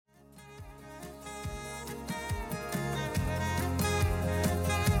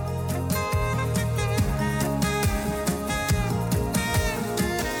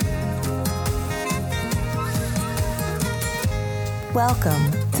Welcome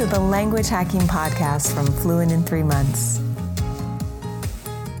to the Language Hacking Podcast from Fluent in 3 Months.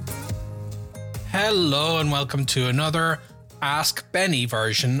 Hello and welcome to another Ask Benny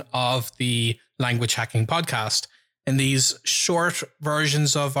version of the Language Hacking Podcast. In these short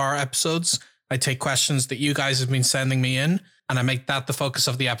versions of our episodes, I take questions that you guys have been sending me in and I make that the focus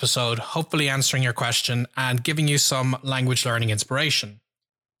of the episode, hopefully answering your question and giving you some language learning inspiration.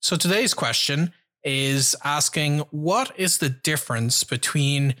 So today's question is asking, what is the difference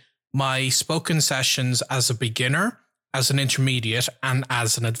between my spoken sessions as a beginner, as an intermediate, and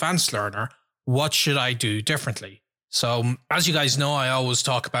as an advanced learner? What should I do differently? So as you guys know, I always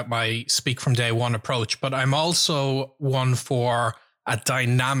talk about my speak from day one approach, but I'm also one for a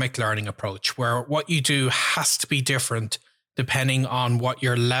dynamic learning approach where what you do has to be different depending on what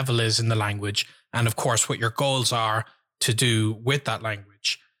your level is in the language and of course what your goals are to do with that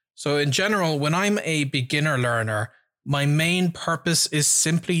language. So in general, when I'm a beginner learner, my main purpose is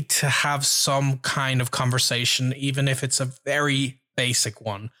simply to have some kind of conversation, even if it's a very basic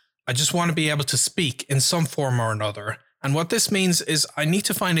one. I just want to be able to speak in some form or another. And what this means is I need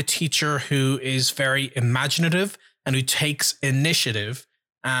to find a teacher who is very imaginative and who takes initiative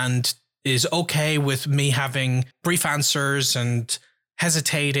and is okay with me having brief answers and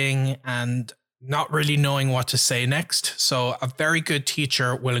hesitating and not really knowing what to say next. So a very good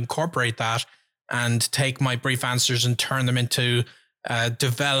teacher will incorporate that and take my brief answers and turn them into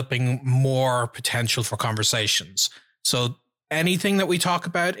developing more potential for conversations. So anything that we talk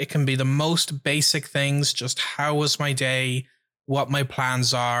about, it can be the most basic things, just how was my day, what my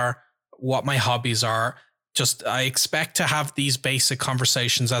plans are, what my hobbies are. Just I expect to have these basic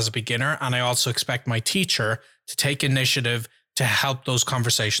conversations as a beginner, and I also expect my teacher to take initiative to help those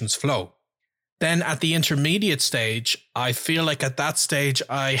conversations flow. Then at the intermediate stage, I feel like at that stage,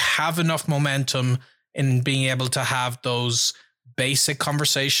 I have enough momentum in being able to have those basic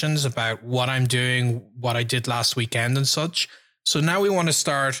conversations about what I'm doing, what I did last weekend and such. So now we want to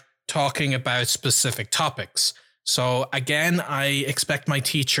start talking about specific topics. So again, I expect my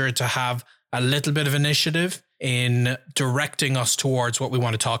teacher to have a little bit of initiative in directing us towards what we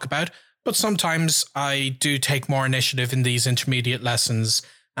want to talk about. But sometimes I do take more initiative in these intermediate lessons,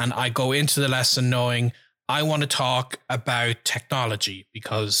 and I go into the lesson knowing I want to talk about technology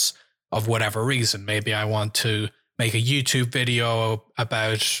because of whatever reason. Maybe I want to make a YouTube video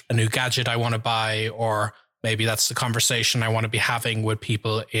about a new gadget I want to buy, or maybe that's the conversation I want to be having with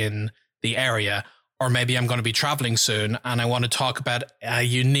people in the area. Or maybe I'm going to be traveling soon and I want to talk about a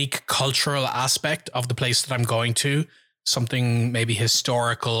unique cultural aspect of the place that I'm going to, something maybe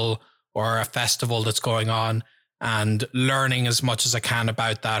historical or a festival that's going on, and learning as much as I can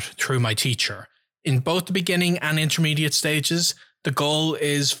about that through my teacher. In both the beginning and intermediate stages, the goal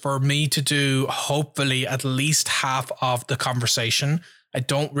is for me to do hopefully at least half of the conversation. I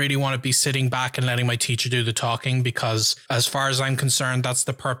don't really want to be sitting back and letting my teacher do the talking because as far as I'm concerned, that's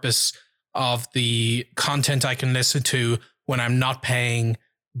the purpose of the content I can listen to when I'm not paying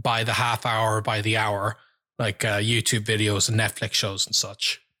by the half hour or by the hour, like YouTube videos and Netflix shows and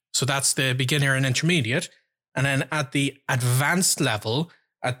such. So that's the beginner and intermediate. And then at the advanced level,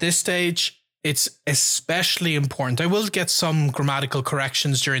 at this stage, it's especially important. I will get some grammatical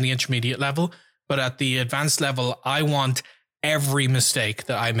corrections during the intermediate level, but at the advanced level, I want every mistake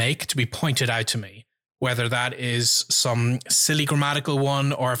that I make to be pointed out to me, whether that is some silly grammatical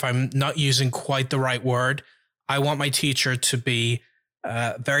one or if I'm not using quite the right word. I want my teacher to be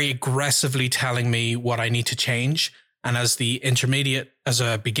very aggressively telling me what I need to change. And as the intermediate, as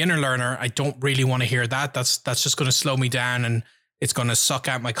a beginner learner, I don't really want to hear that. That's just going to slow me down and it's going to suck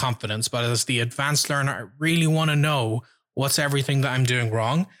out my confidence. But as the advanced learner, I really want to know what's everything that I'm doing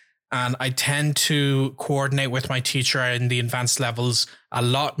wrong. And I tend to coordinate with my teacher in the advanced levels a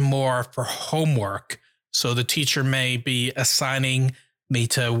lot more for homework. So the teacher may be assigning me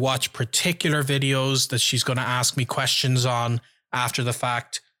to watch particular videos that she's going to ask me questions on after the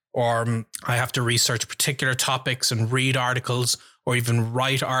fact, or I have to research particular topics and read articles or even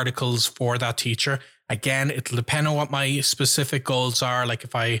write articles for that teacher. Again, it'll depend on what my specific goals are. Like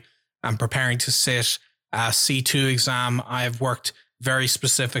if I am preparing to sit a C2 exam, I've worked very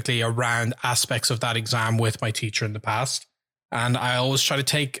specifically around aspects of that exam with my teacher in the past. And I always try to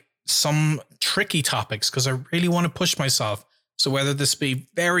take some tricky topics because I really want to push myself. So whether this be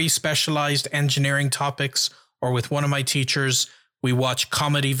very specialized engineering topics or with one of my teachers, we watch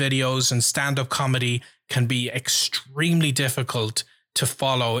comedy videos, and stand-up comedy can be extremely difficult to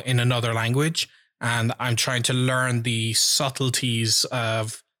follow in another language. And I'm trying to learn the subtleties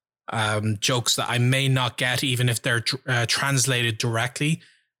of jokes that I may not get, even if they're translated directly.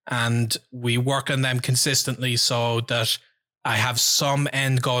 And we work on them consistently so that I have some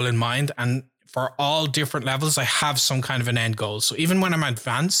end goal in mind, and for all different levels, I have some kind of an end goal. So even when I'm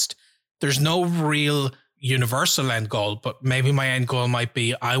advanced, there's no real universal end goal, but maybe my end goal might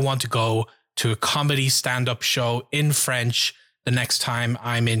be I want to go to a comedy stand-up show in French the next time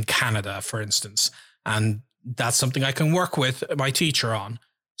I'm in Canada, for instance. And that's something I can work with my teacher on.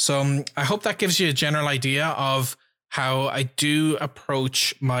 So I hope that gives you a general idea of how I do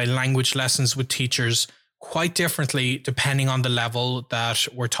approach my language lessons with teachers quite differently depending on the level that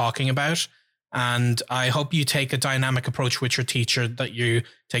we're talking about. And I hope you take a dynamic approach with your teacher, that you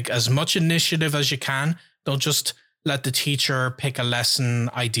take as much initiative as you can. Don't just let the teacher pick a lesson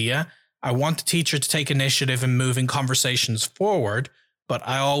idea. I want the teacher to take initiative in moving conversations forward, but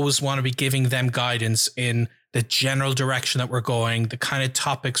I always want to be giving them guidance in the general direction that we're going, the kind of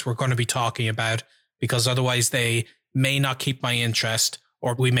topics we're going to be talking about, because otherwise they may not keep my interest,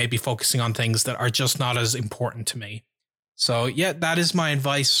 or we may be focusing on things that are just not as important to me. So yeah, that is my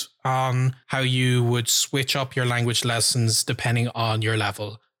advice on how you would switch up your language lessons depending on your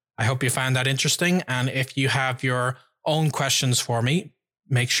level. I hope you found that interesting. And if you have your own questions for me,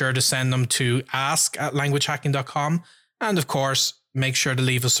 make sure to send them to ask@languagehacking.com. And of course, make sure to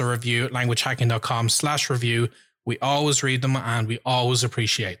leave us a review at languagehacking.com/review. We always read them and we always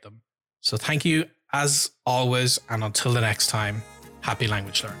appreciate them. So thank you as always. And until the next time, happy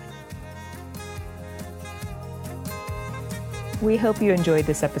language learning. We hope you enjoyed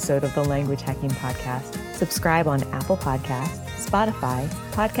this episode of the Language Hacking Podcast. Subscribe on Apple Podcasts, Spotify,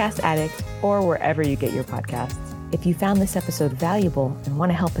 Podcast Addict, or wherever you get your podcasts. If you found this episode valuable and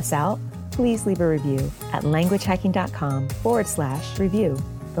want to help us out, please leave a review at languagehacking.com/review.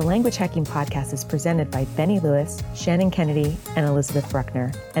 The Language Hacking Podcast is presented by Benny Lewis, Shannon Kennedy, and Elizabeth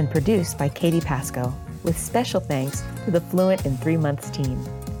Bruckner, and produced by Katie Pasco, with special thanks to the Fluent in 3 Months team.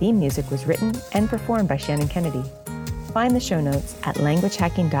 Theme music was written and performed by Shannon Kennedy. Find the show notes at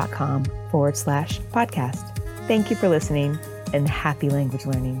languagehacking.com/podcast. Thank you for listening, and happy language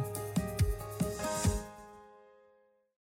learning.